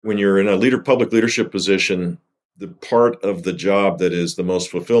When you're in a public leadership position, the part of the job that is the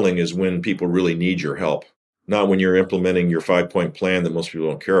most fulfilling is when people really need your help, not when you're implementing your 5-point plan that most people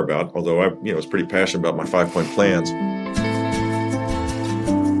don't care about. Although I was pretty passionate about my 5-point plans.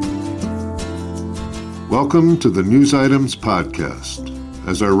 Welcome to the News Items Podcast.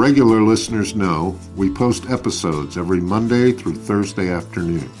 As our regular listeners know, we post episodes every Monday through Thursday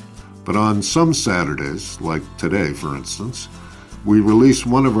afternoon. But on some Saturdays, like today for instance, we release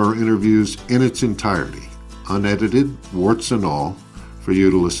one of our interviews in its entirety, unedited, warts and all, for you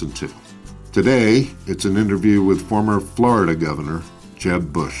to listen to. Today, it's an interview with former Florida Governor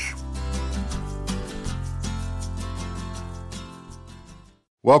Jeb Bush.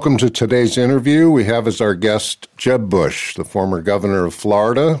 Welcome to today's interview. We have as our guest Jeb Bush, the former governor of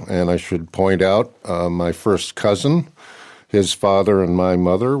Florida, and I should point out my first cousin. His father and my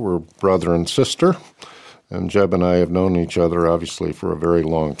mother were brother and sister, and Jeb and I have known each other, obviously, for a very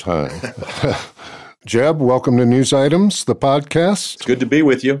long time. Jeb, welcome to News Items, the podcast. It's good to be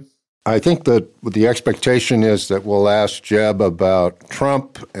with you. I think that the expectation is that we'll ask Jeb about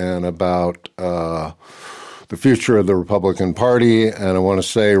Trump and about the future of the Republican Party, and I want to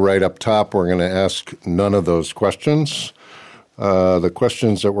say right up top, we're going to ask none of those questions. The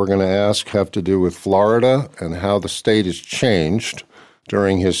questions that we're going to ask have to do with Florida and how the state has changed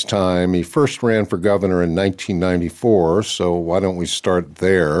during his time. He first ran for governor in 1994, so why don't we start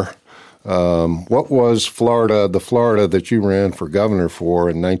there? What was the Florida that you ran for governor for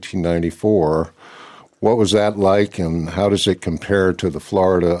in 1994? What was that like, and how does it compare to the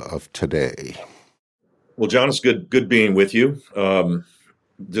Florida of today? Well, John, it's good being with you.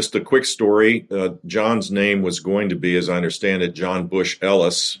 Just a quick story. John's name was going to be, as I understand it, John Bush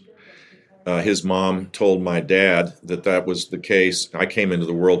Ellis. His mom told my dad that was the case. I came into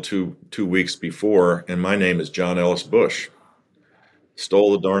the world two weeks before, and my name is John Ellis Bush.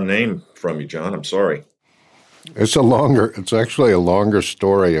 Stole the darn name from you, John. I'm sorry. It's actually a longer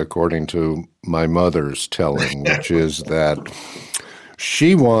story according to my mother's telling, which is that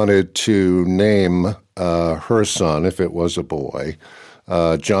she wanted to name her son, if it was a boy,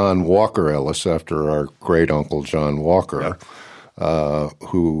 John Walker Ellis, after our great uncle John Walker,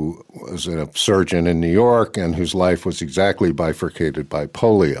 who was a surgeon in New York and whose life was exactly bifurcated by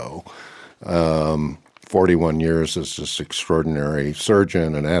polio. 41 years as this extraordinary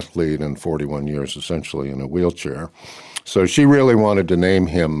surgeon and athlete, and 41 years essentially in a wheelchair. So she really wanted to name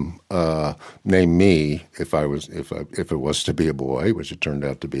me, if it was to be a boy, which it turned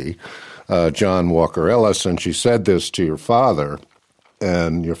out to be, John Walker Ellis. And she said this to your father,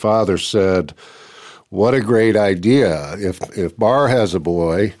 and your father said, "What a great idea! If Barr has a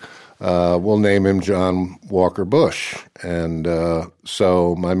boy, we'll name him John Walker Bush." And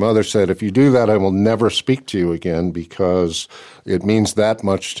so my mother said, "If you do that, I will never speak to you again, because it means that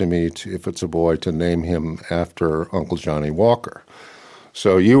much to me, if it's a boy, to name him after Uncle Johnny Walker."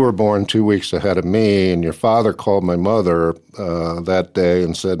 So you were born 2 weeks ahead of me, and your father called my mother that day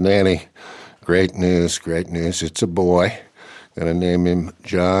and said, "Nanny, great news, it's a boy. Going to name him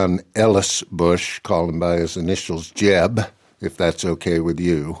John Ellis Bush, call him by his initials, Jeb, if that's okay with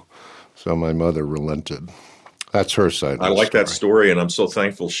you." So my mother relented. That's her side of the story. I like that story, and I'm so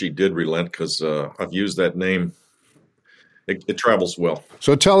thankful she did relent, because I've used that name. It travels well.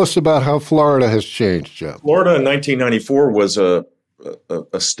 So tell us about how Florida has changed, Jeb. Florida in 1994 was a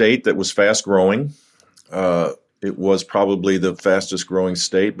state that was fast growing. It was probably the fastest growing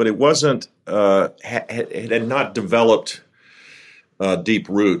state, but it wasn't. It had not developed deep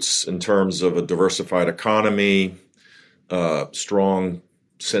roots in terms of a diversified economy, strong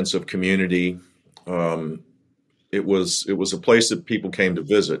sense of community. It was a place that people came to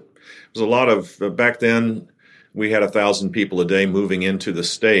visit. It was a lot of back then. We had 1,000 people a day moving into the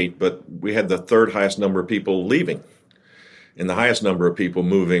state, but we had the third highest number of people leaving, and the highest number of people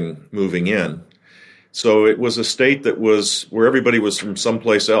moving in. So it was a state that was where everybody was from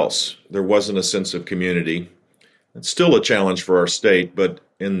someplace else. There wasn't a sense of community. It's still a challenge for our state, but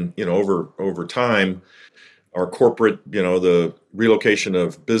over time, our corporate, the relocation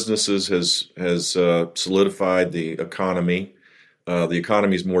of businesses has solidified the economy. The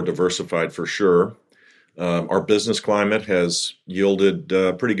economy is more diversified for sure. Our business climate has yielded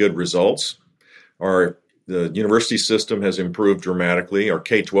pretty good results. The university system has improved dramatically. Our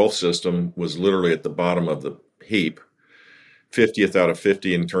K-12 system was literally at the bottom of the heap, 50th out of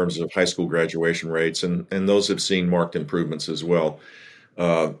 50 in terms of high school graduation rates, and those have seen marked improvements as well.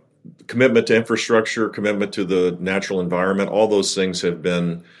 Commitment to infrastructure, commitment to the natural environment, all those things have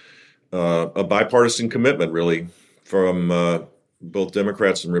been a bipartisan commitment, really, from both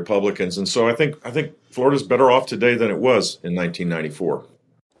Democrats and Republicans. And so I think Florida's better off today than it was in 1994.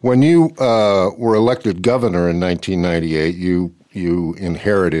 When you were elected governor in 1998, you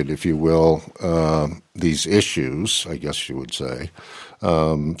inherited, if you will, these issues, I guess you would say.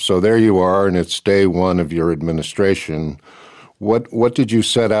 So there you are, and it's day one of your administration. What did you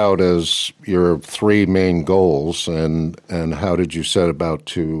set out as your three main goals, and how did you set about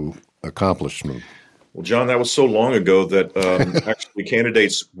to accomplish them? Well, John, that was so long ago that actually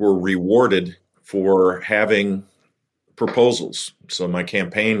candidates were rewarded for having proposals. So my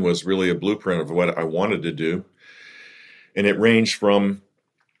campaign was really a blueprint of what I wanted to do. And it ranged from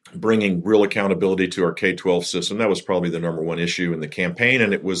bringing real accountability to our K-12 system. That was probably the number one issue in the campaign,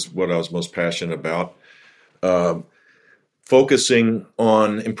 and it was what I was most passionate about. Focusing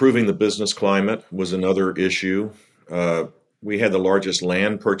on improving the business climate was another issue. We had the largest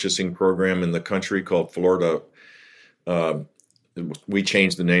land purchasing program in the country called Florida. We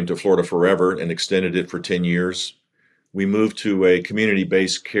changed the name to Florida Forever and extended it for 10 years. We moved to a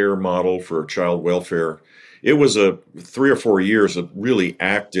community-based care model for child welfare. It was 3 or 4 years of really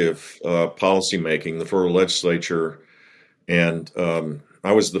active policymaking, the Florida legislature, and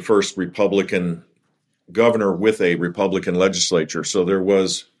I was the first Republican governor with a Republican legislature. So there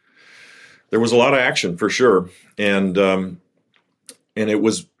was a lot of action for sure, and it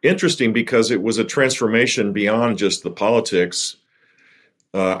was interesting because it was a transformation beyond just the politics.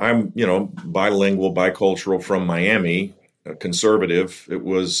 I'm, bilingual, bicultural from Miami, conservative. It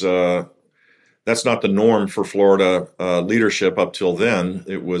was that's not the norm for Florida leadership up till then.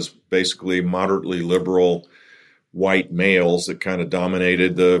 It was basically moderately liberal white males that kind of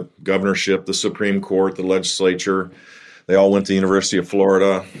dominated the governorship, the Supreme Court, the legislature. They all went to the University of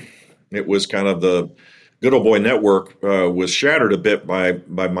Florida. It was kind of the good old boy network was shattered a bit by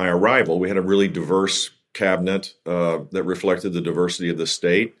my arrival. We had a really diverse cabinet that reflected the diversity of the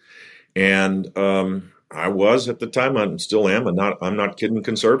state, and I was at the time, I still am, and I'm not kidding,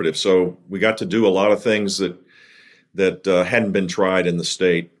 conservative. So we got to do a lot of things that hadn't been tried in the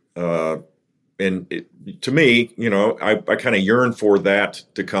state, and to me, I kind of yearn for that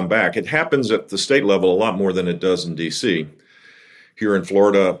to come back. It happens at the state level a lot more than it does in D.C. Here in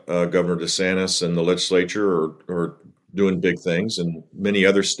Florida, Governor DeSantis and the legislature are doing big things, and many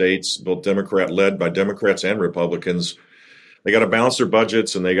other states, both led by Democrats and Republicans, they got to balance their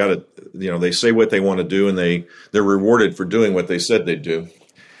budgets, and they got to, they say what they want to do, and they're rewarded for doing what they said they'd do.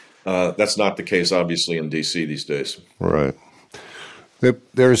 That's not the case, obviously, in D.C. these days. Right.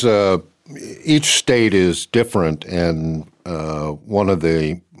 Each state is different, and one of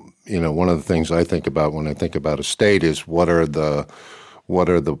the things I think about when I think about a state is what are the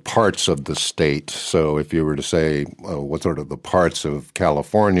parts of the state. So if you were to say what sort of the parts of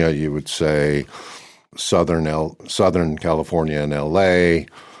California, you would say Southern California and L.A.,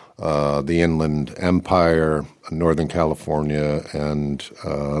 the Inland Empire, Northern California, and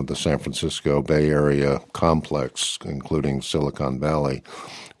the San Francisco Bay Area complex, including Silicon Valley.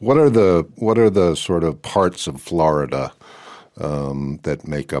 What are the sort of parts of Florida that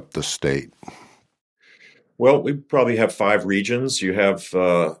make up the state? Well, we probably have 5 regions. You have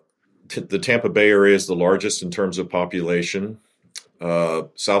the Tampa Bay area is the largest in terms of population.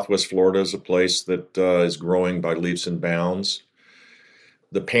 Southwest Florida is a place that is growing by leaps and bounds.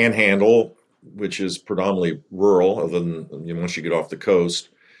 The Panhandle, which is predominantly rural, other than once you get off the coast,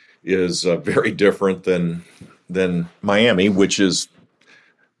 is very different than Miami,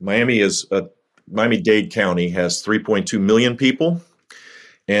 Miami-Dade County has 3.2 million people,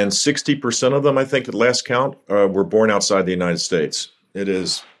 and 60% of them, I think at last count, were born outside the United States. It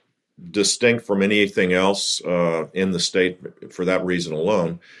is distinct from anything else in the state for that reason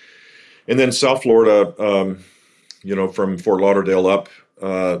alone. And then South Florida, from Fort Lauderdale up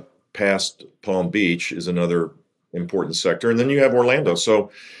past Palm Beach is another important sector. And then you have Orlando.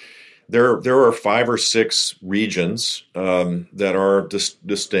 So there are 5 or 6 regions that are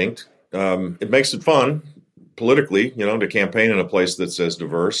distinct. It makes it fun politically, to campaign in a place that's as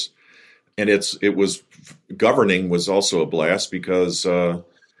diverse. And governing was also a blast because,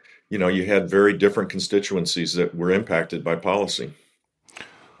 you had very different constituencies that were impacted by policy.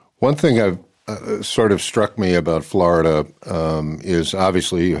 One thing I've sort of struck me about Florida is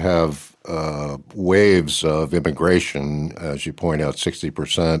obviously you have waves of immigration. As you point out,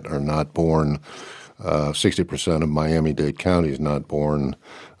 60% are not born. 60% of Miami-Dade County is not born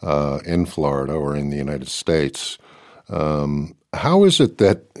in Florida or in the United States. How is it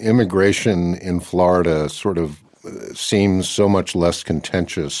that immigration in Florida sort of seems so much less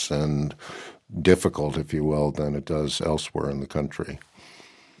contentious and difficult, if you will, than it does elsewhere in the country?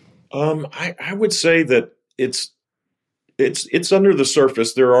 I would say that it's under the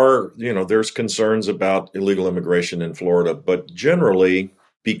surface. There's concerns about illegal immigration in Florida, but generally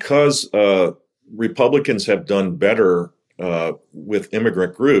because Republicans have done better with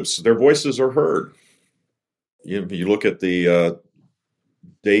immigrant groups, their voices are heard. You look at the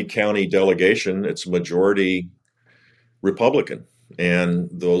Dade County delegation; it's majority Republican, and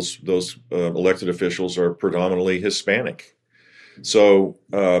those elected officials are predominantly Hispanic. So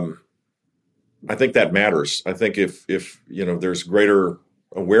I think that matters. I think if there's greater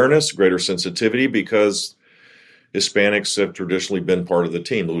awareness, greater sensitivity, because Hispanics have traditionally been part of the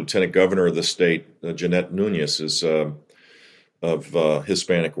team. The lieutenant governor of the state, Jeanette Nunez, is of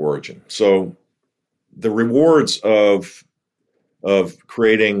Hispanic origin. So the rewards of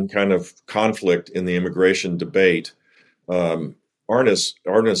creating kind of conflict in the immigration debate aren't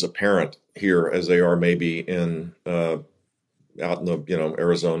as apparent here as they are maybe in out in the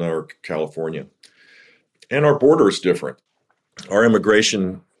Arizona or California. And our border is different. Our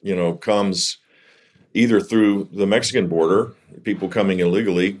immigration comes either through the Mexican border, people coming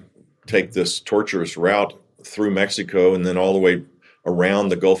illegally take this torturous route through Mexico and then all the way around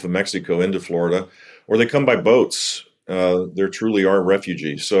the Gulf of Mexico into Florida, or they come by boats. There truly are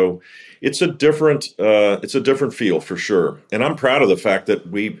refugees. So it's a different feel for sure. And I'm proud of the fact that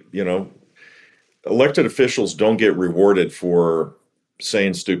elected officials don't get rewarded for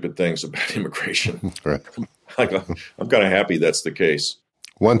saying stupid things about immigration. Right. I'm kind of happy that's the case.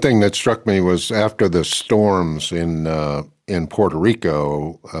 One thing that struck me was after the storms in Puerto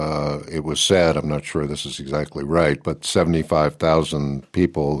Rico, it was said, I'm not sure this is exactly right, but 75,000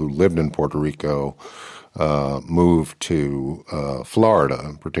 people who lived in Puerto Rico moved to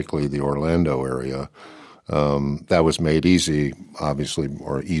Florida, particularly the Orlando area. That was made easy, obviously,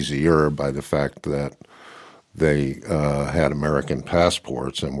 or easier by the fact that they had American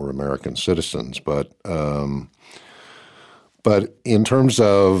passports and were American citizens. But in terms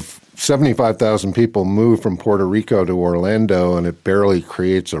of 75,000 people move from Puerto Rico to Orlando, and it barely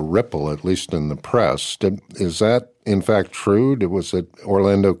creates a ripple, at least in the press. Is that in fact true? Was it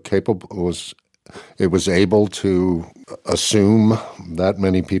Orlando was able to assume that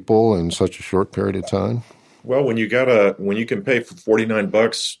many people in such a short period of time? Well, when you can pay for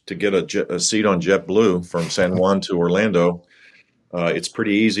 $49 to get a seat on JetBlue from San Juan to Orlando, it's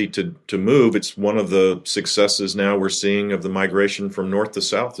pretty easy to move. It's one of the successes now we're seeing of the migration from north to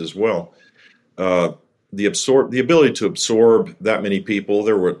south as well. The ability to absorb that many people,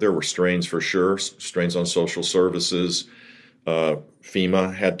 there were strains for sure, strains on social services.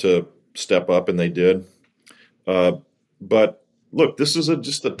 FEMA had to step up, and they did. But look, this is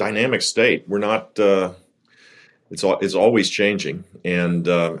just a dynamic state. We're not. It's always changing, and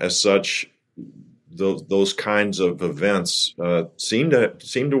as such, those kinds of events seem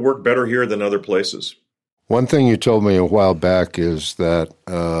to work better here than other places. One thing you told me a while back is that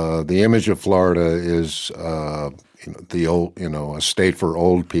the image of Florida is the old, a state for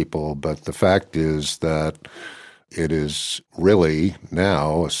old people, but the fact is that it is really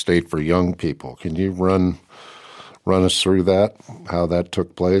now a state for young people. Can you run us through that? How that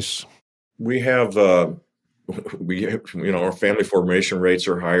took place? We have our family formation rates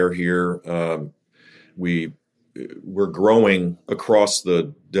are higher here. We're growing across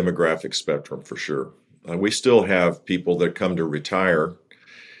the demographic spectrum for sure. We still have people that come to retire.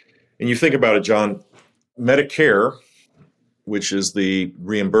 And you think about it, John, Medicare, which is the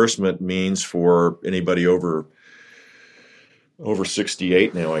reimbursement means for anybody over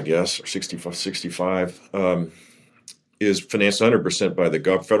 68 now, I guess, or 65, is financed 100% by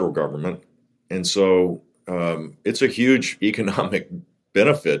the federal government. And so it's a huge economic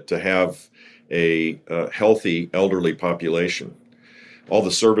benefit to have a healthy elderly population. All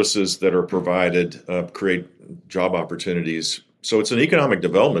the services that are provided create job opportunities. So it's an economic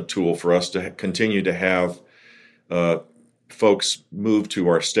development tool for us to continue to have folks move to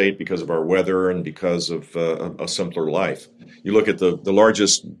our state because of our weather and because of a simpler life. You look at the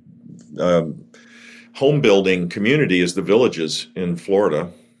largest home building community is the Villages in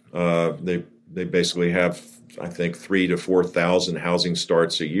Florida. They basically have, I think, 3,000 to 4,000 housing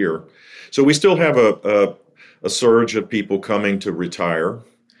starts a year. So we still have a surge of people coming to retire,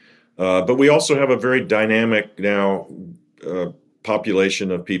 but we also have a very dynamic now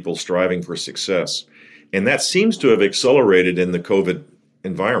population of people striving for success. And that seems to have accelerated in the COVID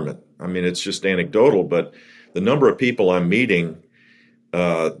environment. I mean, it's just anecdotal, but the number of people I'm meeting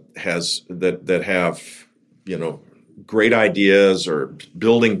that have, great ideas or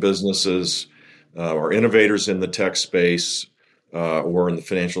building businesses or innovators in the tech space or in the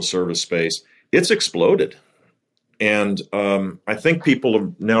financial service space, it's exploded. And I think people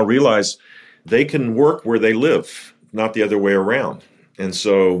have now realized they can work where they live, not the other way around. And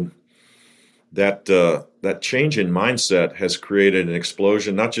so that change in mindset has created an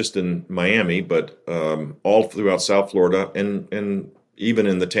explosion, not just in Miami, but all throughout South Florida and even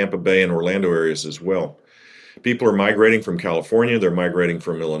in the Tampa Bay and Orlando areas as well. People are migrating from California. They're migrating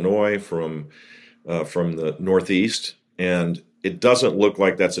from Illinois, from the Northeast, and it doesn't look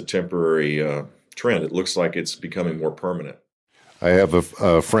like that's a temporary trend. It looks like it's becoming more permanent. I have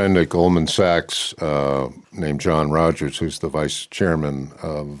a friend at Goldman Sachs named John Rogers, who's the vice chairman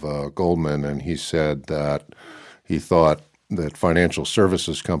of Goldman, and he said that he thought that financial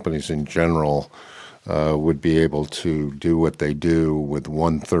services companies in general would be able to do what they do with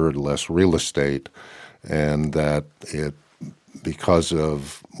 1/3 less real estate, and that because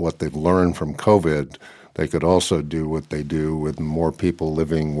of what they've learned from COVID, they could also do what they do with more people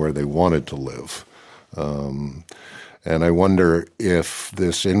living where they wanted to live. And I wonder if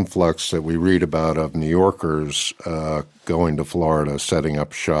this influx that we read about of New Yorkers going to Florida, setting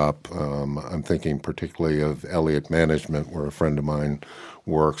up shop, I'm thinking particularly of Elliott Management, where a friend of mine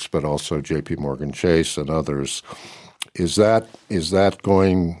works, but also J.P. Morgan Chase and others. Is that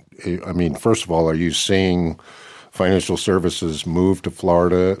going, I mean, first of all, are you seeing financial services move to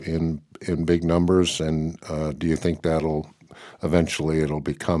Florida in big numbers? And do you think that'll it'll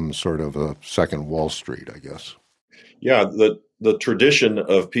become sort of a second Wall Street, I guess? Yeah, the tradition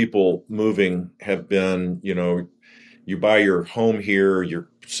of people moving have been, you buy your home here, you're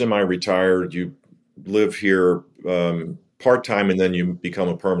semi-retired, you live here part-time, and then you become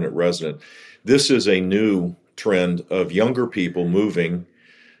a permanent resident. This is a new trend of younger people moving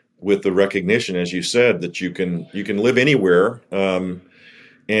with the recognition, as you said, that you can live anywhere, and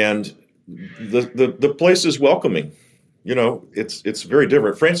the place is welcoming. It's very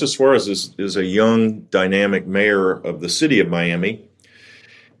different. Francis Suarez is a young, dynamic mayor of the city of Miami,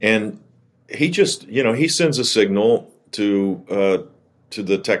 and he just, he sends a signal to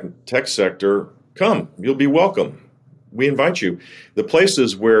the tech sector: come, you'll be welcome. We invite you. The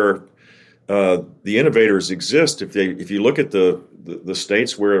places where the innovators exist, if you look at the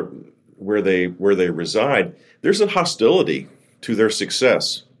states where they reside, there's a hostility to their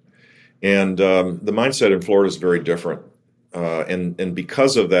success, and the mindset in Florida is very different. And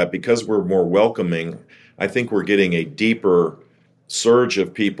because of that, because we're more welcoming, I think we're getting a deeper surge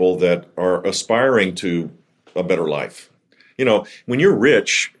of people that are aspiring to a better life. When you're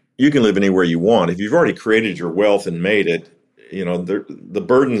rich, you can live anywhere you want. If you've already created your wealth and made it, the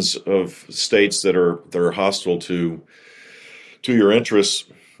burdens of states that are hostile to your interests,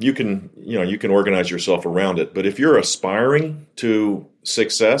 you can organize yourself around it. But if you're aspiring to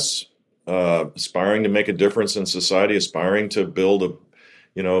success, aspiring to make a difference in society, aspiring to build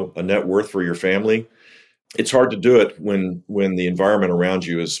a net worth for your family, it's hard to do it when the environment around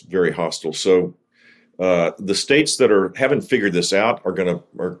you is very hostile. So the states that haven't figured this out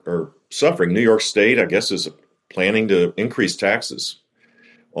are suffering. New York State, I guess, is planning to increase taxes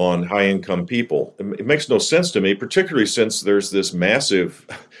on high income people. It makes no sense to me, particularly since there's this massive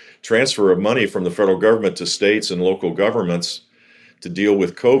transfer of money from the federal government to states and local governments to deal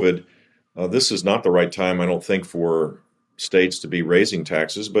with COVID. This is not the right time, I don't think, for states to be raising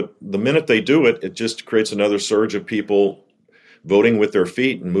taxes. But the minute they do it, it just creates another surge of people voting with their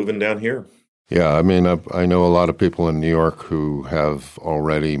feet and moving down here. Yeah, I mean, I know a lot of people in New York who have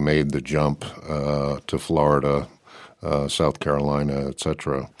already made the jump to Florida, South Carolina, et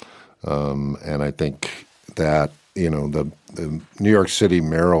cetera. And I think that, the New York City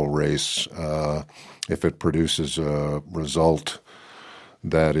mayoral race, if it produces a result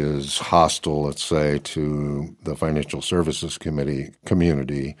that is hostile, let's say, to the financial services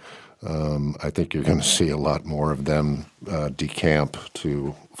community, I think you're going to see a lot more of them decamp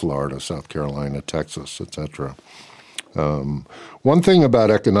to Florida, South Carolina, Texas, et cetera. One thing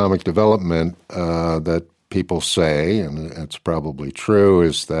about economic development that people say, and it's probably true,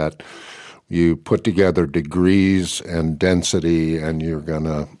 is that you put together degrees and density, and you're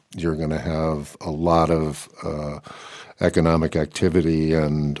gonna have a lot of economic activity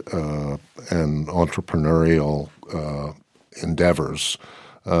and entrepreneurial endeavors.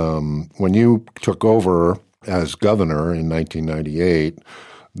 When you took over as governor in 1998,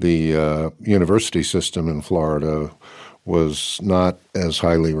 the university system in Florida was not as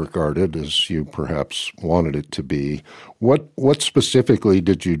highly regarded as you perhaps wanted it to be. What specifically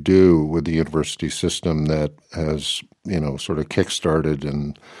did you do with the university system that has, sort of kickstarted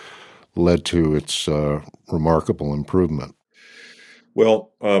and led to its remarkable improvement? Well,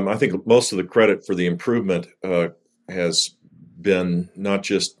 I think most of the credit for the improvement has been not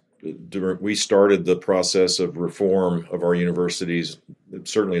just we started the process of reform of our universities,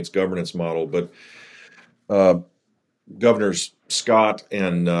 certainly its governance model, but Governors Scott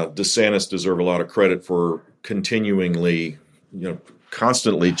and DeSantis deserve a lot of credit for continuingly,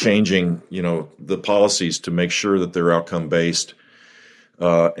 constantly changing, the policies to make sure that they're outcome based,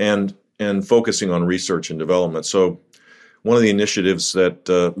 and focusing on research and development. So one of the initiatives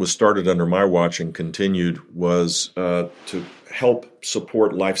that was started under my watch and continued was to help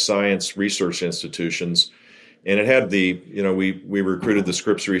support life science research institutions. And it had we recruited the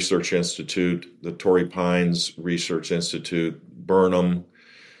Scripps Research Institute, the Torrey Pines Research Institute, Burnham,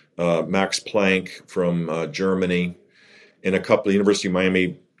 Max Planck from Germany, and a couple. The University of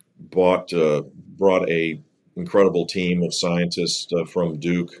Miami brought a incredible team of scientists from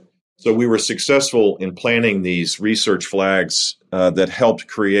Duke. So we were successful in planting these research flags that helped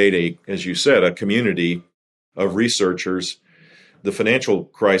create as you said, a community of researchers. The financial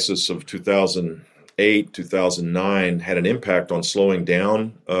crisis of 2008, 2009 had an impact on slowing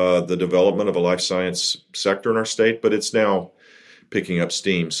down the development of a life science sector in our state, but it's now picking up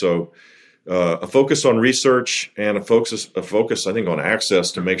steam. So a focus on research and a focus, I think, on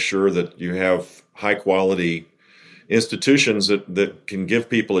access to make sure that you have high quality institutions that can give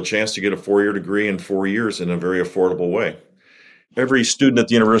people a chance to get a 4-year degree in 4 years in a very affordable way. Every student at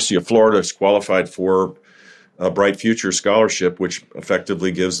the University of Florida is qualified for a Bright Future Scholarship, which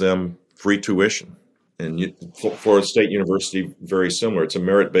effectively gives them free tuition. And Florida State University, very similar. It's a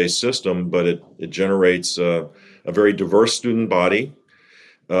merit-based system, but it generates a very diverse student body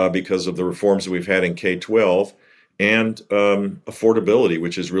because of the reforms that we've had in K-12, and affordability,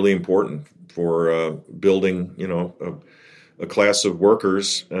 which is really important for building, a class of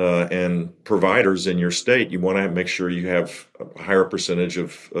workers and providers in your state. You want to make sure you have a higher percentage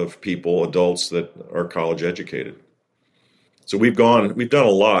of people, adults, that are college educated. So we've done a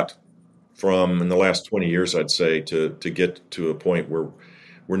lot in the last 20 years, I'd say, to get to a point where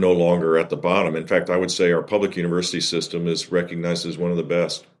we're no longer at the bottom. In fact, I would say our public university system is recognized as one of the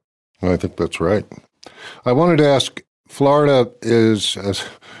best. I think that's right. I wanted to ask, Florida is,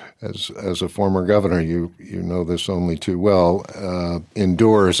 as a former governor, you know this only too well,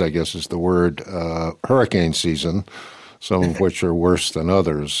 endures, I guess is the word, hurricane season, some of which are worse than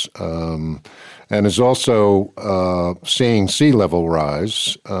others, and is also seeing sea level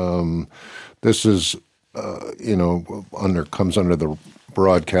rise. This is, comes under the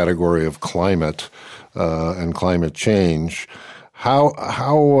broad category of climate and climate change.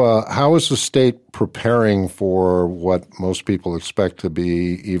 How is the state preparing for what most people expect to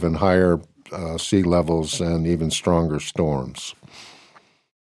be even higher sea levels and even stronger storms?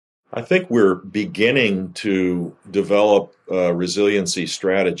 I think we're beginning to develop resiliency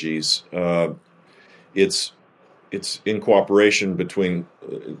strategies. It's in cooperation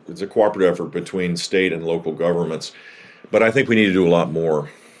it's a cooperative effort between state and local governments, but I think we need to do a lot more.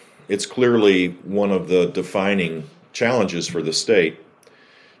 It's clearly one of the defining challenges for the state,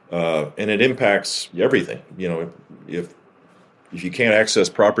 and it impacts everything. If you can't access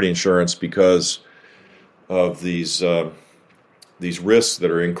property insurance because of these risks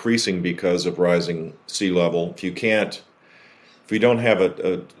that are increasing because of rising sea level, if you don't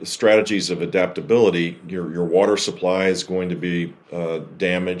have strategies of adaptability, your water supply is going to be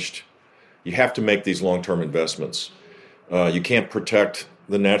damaged. You have to make these long-term investments. You can't protect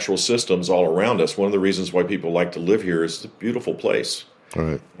the natural systems all around us. One of the reasons why people like to live here is it's a beautiful place.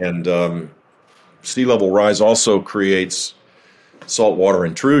 Right. And sea level rise also creates saltwater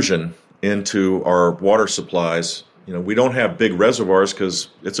intrusion into our water supplies. We don't have big reservoirs because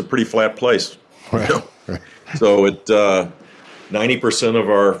it's a pretty flat place. Right. Right. So 90% of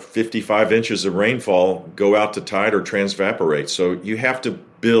our 55 inches of rainfall go out to tide or transvaporate. So you have to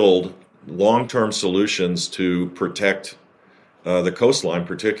build long-term solutions to protect the coastline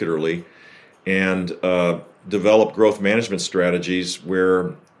particularly, and develop growth management strategies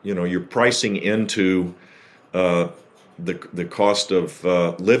where you're pricing into the cost of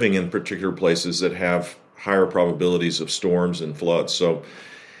living in particular places that have higher probabilities of storms and floods. So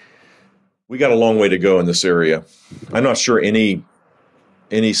we got a long way to go in this area. I'm not sure any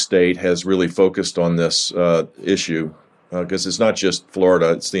state has really focused on this issue because it's not just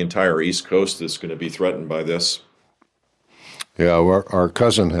Florida; it's the entire East Coast that's going to be threatened by this. Yeah, our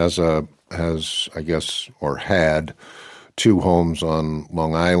cousin had 2 homes on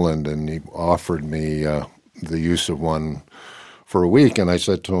Long Island, and he offered me the use of one for a week. And I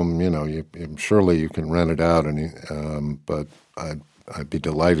said to him, surely you can rent it out, but I'd be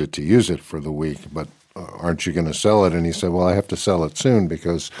delighted to use it for the week. But aren't you going to sell it? And he said, well, I have to sell it soon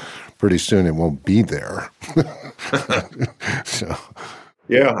because pretty soon it won't be there. So,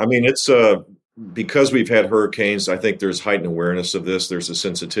 yeah, I mean, it's because we've had hurricanes, I think there's heightened awareness of this. There's a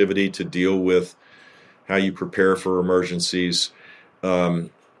sensitivity to deal with how you prepare for emergencies.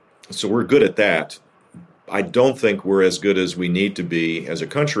 So we're good at that. I don't think we're as good as we need to be as a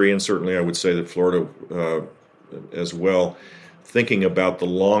country, and certainly I would say that Florida as well, thinking about the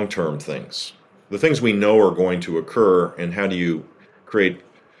long-term things, the things we know are going to occur, and how do you create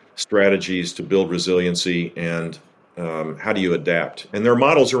strategies to build resiliency, and how do you adapt? And there are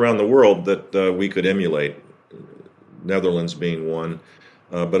models around the world that we could emulate, Netherlands being one,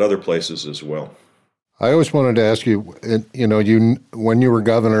 but other places as well. I always wanted to ask you, when you were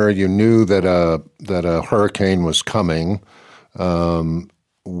governor, you knew that a hurricane was coming.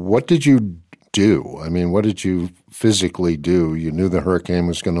 What did you do? I mean, what did you physically do? You knew the hurricane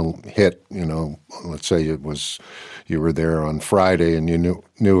was going to hit, let's say you were there on Friday and you knew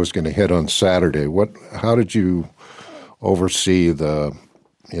it was going to hit on Saturday. How did you oversee the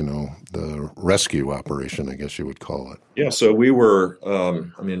rescue operation, I guess you would call it? Yeah, so we were,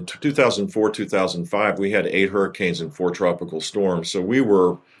 2004, 2005, we had 8 hurricanes and 4 tropical storms. So we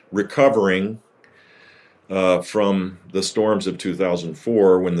were recovering from the storms of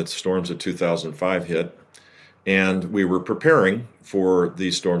 2004 when the storms of 2005 hit. And we were preparing for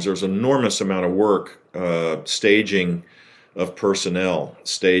these storms. There was an enormous amount of work, staging of personnel,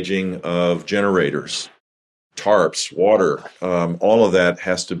 staging of generators, tarps, water, all of that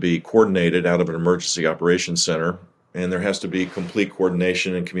has to be coordinated out of an emergency operations center, and there has to be complete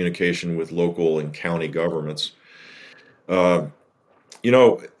coordination and communication with local and county governments. When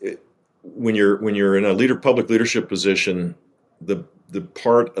you're in a public leadership position, the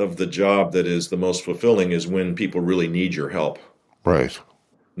part of the job that is the most fulfilling is when people really need your help. Right.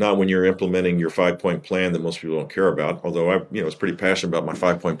 Not when you're implementing your 5-point plan that most people don't care about, although I was pretty passionate about my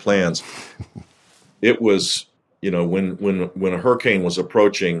 5-point plans. It was, when a hurricane was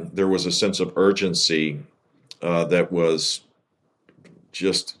approaching, there was a sense of urgency that was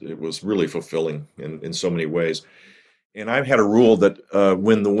it was really fulfilling in so many ways. And I've had a rule that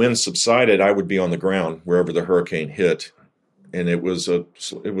when the wind subsided, I would be on the ground wherever the hurricane hit. And it was a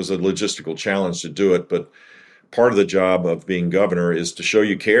logistical challenge to do it, but part of the job of being governor is to show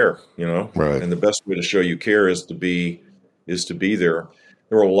you care, Right. And the best way to show you care is to be there.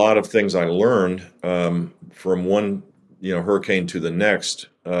 There were a lot of things I learned from one, hurricane to the next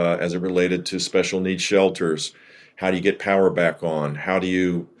as it related to special needs shelters. How do you get power back on? How do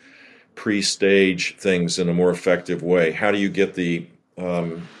you pre-stage things in a more effective way? How do you get the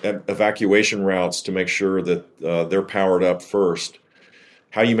evacuation routes to make sure that they're powered up first?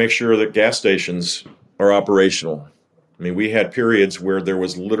 How do you make sure that gas stations are operational? I mean, we had periods where there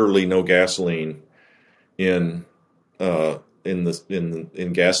was literally no gasoline in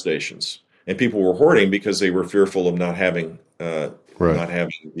gas stations, and people were hoarding because they were fearful of not having the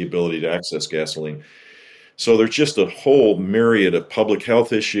ability to access gasoline. So there's just a whole myriad of public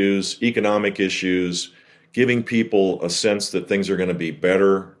health issues, economic issues, giving people a sense that things are going to be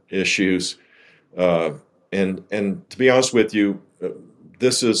better issues. And to be honest with you,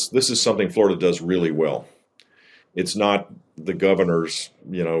 this is something Florida does really well. It's not the governor's,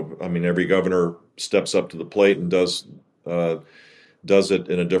 every governor steps up to the plate and does it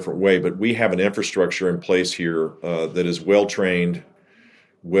in a different way. But we have an infrastructure in place here that is well-trained,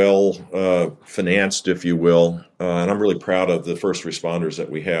 financed, if you will. And I'm really proud of the first responders that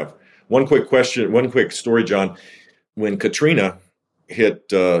we have. One quick story, John. When Katrina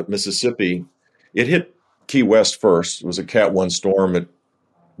hit Mississippi, it hit Key West first. It was a Cat 1 storm. It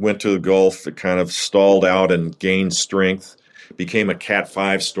went to the Gulf. It kind of stalled out and gained strength, became a Cat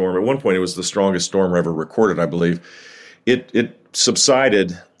 5 storm. At one point, it was the strongest storm ever recorded, I believe. It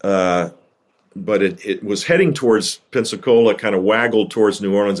subsided, but it was heading towards Pensacola, kind of waggled towards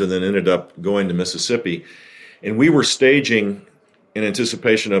New Orleans, and then ended up going to Mississippi. And we were staging in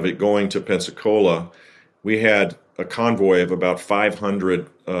anticipation of it going to Pensacola. We had a convoy of about 500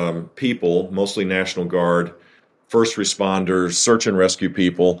 people, mostly National Guard, first responders, search and rescue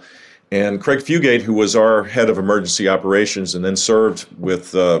people. And Craig Fugate, who was our head of emergency operations and then served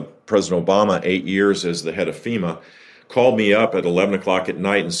with President Obama 8 years as the head of FEMA, called me up at 11 o'clock at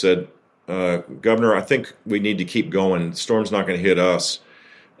night and said, Governor, I think we need to keep going. The storm's not going to hit us.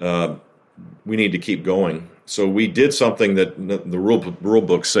 We need to keep going. So we did something that the rule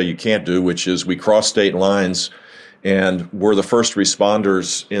books say you can't do, which is we crossed state lines and were the first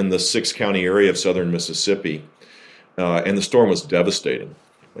responders in the 6-county area of southern Mississippi. And the storm was devastating.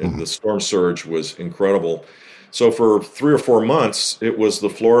 Mm-hmm. The storm surge was incredible. So for 3 or 4 months, it was the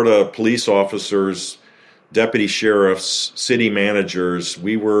Florida police officers, deputy sheriffs, city managers.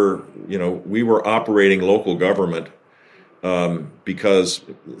 We were operating local government because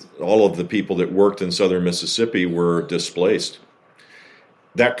all of the people that worked in southern Mississippi were displaced.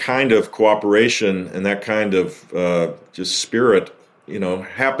 that kind of cooperation and that kind of just spirit,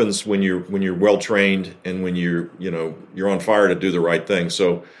 happens when you're well trained and when you're on fire to do the right thing.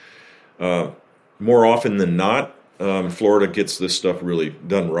 So more often than not, Florida gets this stuff really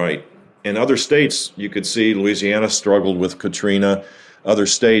done right. And other states, you could see Louisiana struggled with Katrina. Other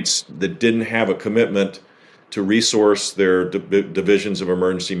states that didn't have a commitment to resource their divisions of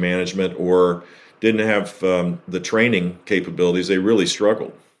emergency management or didn't have the training capabilities, they really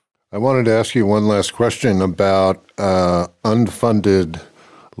struggled. I wanted to ask you one last question about unfunded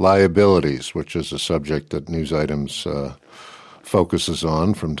liabilities, which is a subject that News Items focuses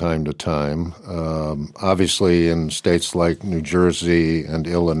on from time to time. Obviously, in states like New Jersey and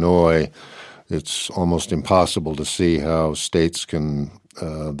Illinois, it's almost impossible to see how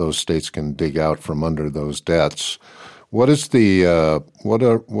those states can dig out from under those debts. What's the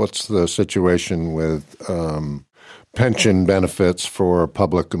situation with pension benefits for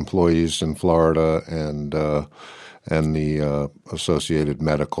public employees in Florida and the associated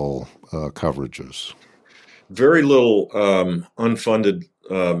medical coverages? Very little unfunded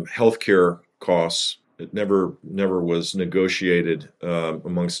health care costs. It never was negotiated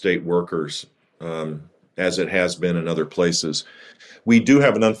among state workers as it has been in other places. We do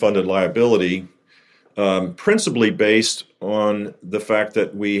have an unfunded liability, principally based on the fact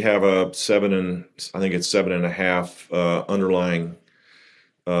that we have a 7.5 underlying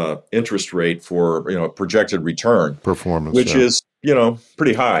interest rate for projected return performance, which is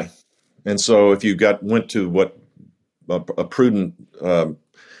pretty high. And so if you went to what a prudent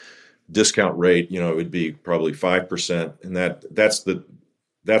discount rate, it would be probably 5%, and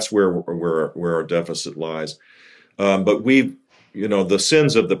that's where our deficit lies. But the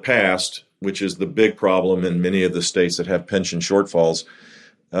sins of the past, which is the big problem in many of the states that have pension shortfalls,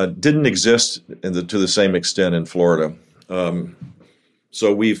 didn't exist to the same extent in Florida.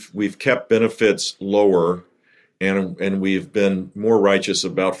 So we've kept benefits lower, and we've been more righteous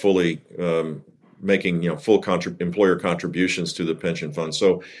about fully making full employer contributions to the pension fund.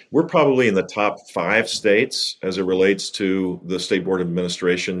 So we're probably in the top 5 states as it relates to the State Board of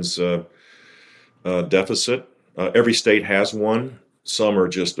Administration's deficit. Every state has one. Some are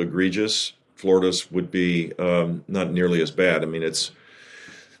just egregious. Florida's would be not nearly as bad. I mean, it's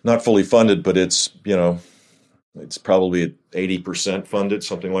not fully funded, but it's probably at 80% funded,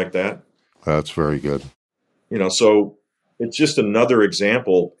 something like that. That's very good. So it's just another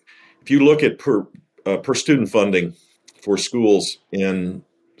example. If you look at per student funding for schools in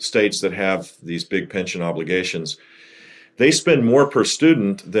states that have these big pension obligations, they spend more per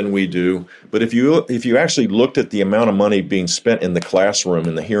student than we do. But if you actually looked at the amount of money being spent in the classroom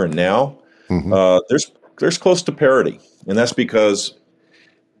in the here and now, there's close to parity, and that's because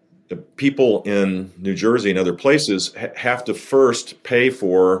the people in New Jersey and other places have to first pay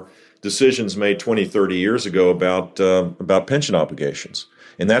for decisions made 20, 30 years ago about pension obligations.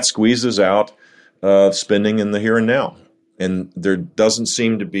 And that squeezes out spending in the here and now. And there doesn't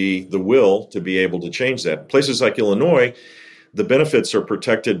seem to be the will to be able to change that. Places like Illinois, the benefits are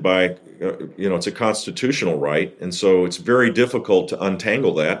protected by, it's a constitutional right. And so it's very difficult to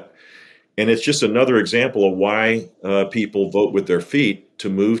untangle that. And it's just another example of why people vote with their feet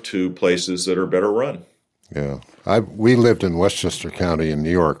to move to places that are better run. Yeah. We lived in Westchester County in New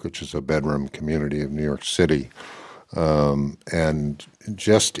York, which is a bedroom community of New York City. And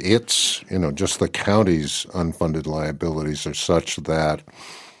just the county's unfunded liabilities are such that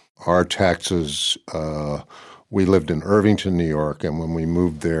our taxes, we lived in Irvington, New York, and when we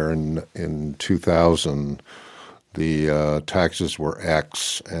moved there in 2000, the taxes were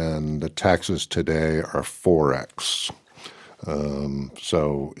X, and the taxes today are 4X.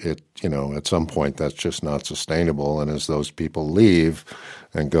 So at some point that's just not sustainable. And as those people leave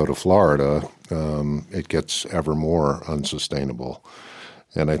and go to Florida, it gets ever more unsustainable.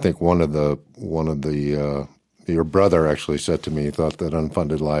 And I think one of the your brother actually said to me, he thought that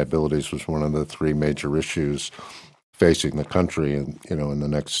unfunded liabilities was one of the 3 major issues facing the country in the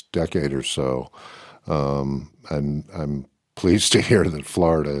next decade or so. And I'm pleased to hear that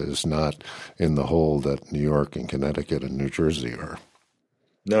Florida is not in the hole that New York and Connecticut and New Jersey are.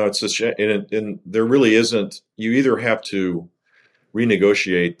 No, it's a shame. And there really isn't. You either have to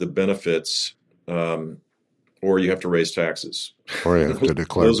renegotiate the benefits or you have to raise taxes. Or you have to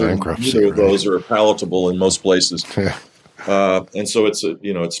declare bankruptcy. Neither of those are palatable in most places. Yeah. And so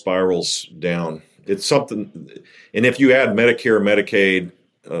it spirals down. It's something. And if you add Medicare, Medicaid,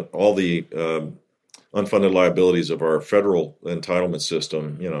 all the unfunded liabilities of our federal entitlement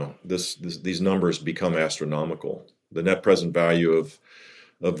system, these numbers become astronomical. The net present value of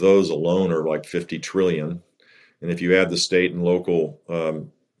those alone are like $50 trillion, And if you add the state and local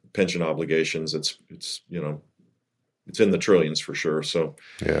pension obligations, it's in the trillions for sure. So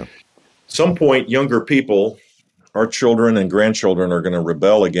yeah. Some point, younger people, our children and grandchildren, are going to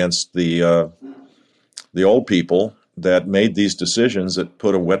rebel against the old people that made these decisions that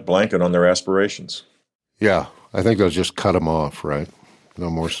put a wet blanket on their aspirations. Yeah, I think they'll just cut them off, right? No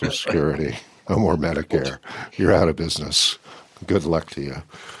more Social Security, no more Medicare. You're out of business. Good luck to you.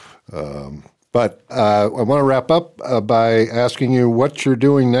 But I want to wrap up by asking you what you're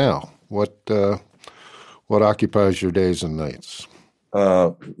doing now. What occupies your days and nights?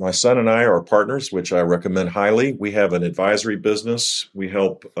 My son and I are partners, which I recommend highly. We have an advisory business. We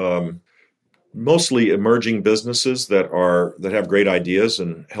help mostly emerging businesses that have great ideas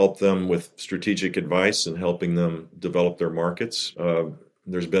and help them with strategic advice and helping them develop their markets.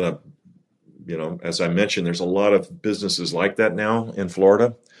 There's been as I mentioned, there's a lot of businesses like that now in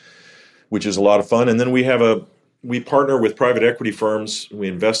Florida, which is a lot of fun. And then we partner with private equity firms. We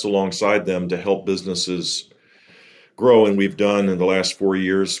invest alongside them to help businesses grow. And we've done, in the last 4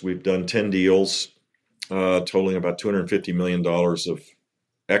 years, we've done 10 deals, totaling about $250 million of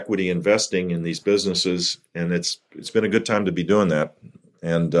equity investing in these businesses. And it's been a good time to be doing that.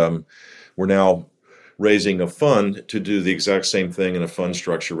 And we're now raising a fund to do the exact same thing in a fund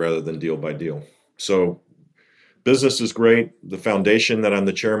structure rather than deal by deal. So business is great. The foundation that I'm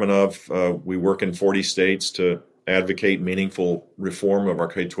the chairman of, we work in 40 states to advocate meaningful reform of our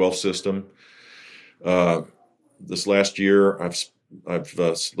K-12 system. This last year, I've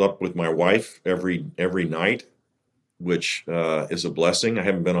slept with my wife every night, which is a blessing. I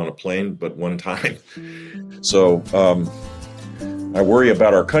haven't been on a plane but one time. So I worry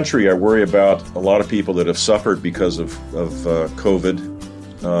about our country. I worry about a lot of people that have suffered because of COVID.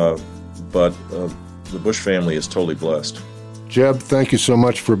 But the Bush family is totally blessed. Jeb, thank you so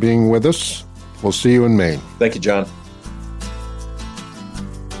much for being with us. We'll see you in Maine. Thank you, John.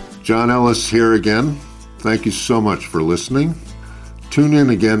 John Ellis here again. Thank you so much for listening. Tune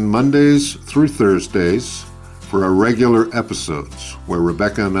in again Mondays through Thursdays for our regular episodes where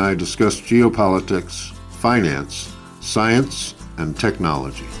Rebecca and I discuss geopolitics, finance, science, and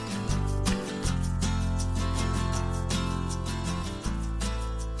technology.